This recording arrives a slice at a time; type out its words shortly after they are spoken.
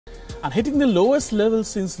and hitting the lowest level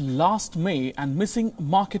since last May and missing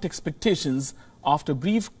market expectations after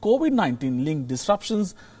brief COVID-19 linked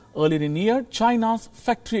disruptions earlier in the year. China's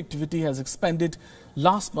factory activity has expanded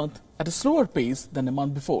last month at a slower pace than a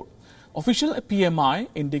month before. Official PMI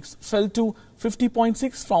index fell to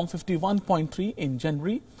 50.6 from 51.3 in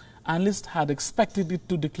January. Analysts had expected it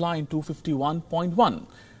to decline to 51.1.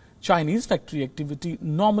 Chinese factory activity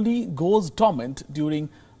normally goes dormant during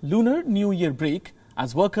Lunar New Year break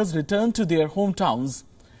as workers return to their hometowns.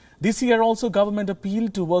 This year also, government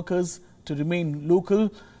appealed to workers to remain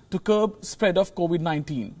local to curb spread of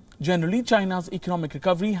COVID-19. Generally, China's economic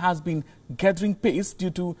recovery has been gathering pace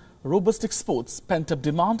due to robust exports, pent-up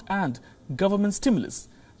demand and government stimulus.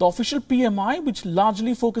 The official PMI, which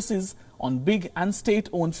largely focuses on big and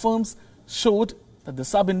state-owned firms, showed that the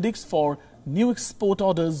sub-index for new export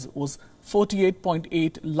orders was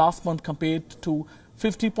 48.8 last month compared to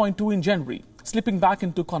 50.2 in January, slipping back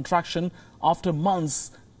into contraction after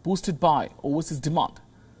months boosted by overseas demand.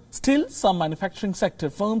 Still, some manufacturing sector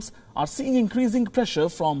firms are seeing increasing pressure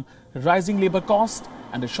from rising labor costs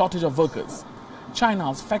and a shortage of workers.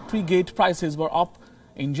 China's factory gate prices were up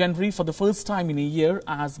in January for the first time in a year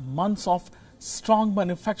as months of strong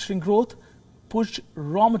manufacturing growth pushed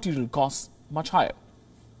raw material costs much higher.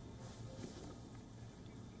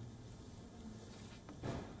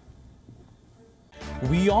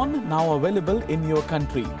 WION now available in your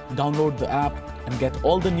country. Download the app and get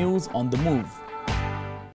all the news on the move.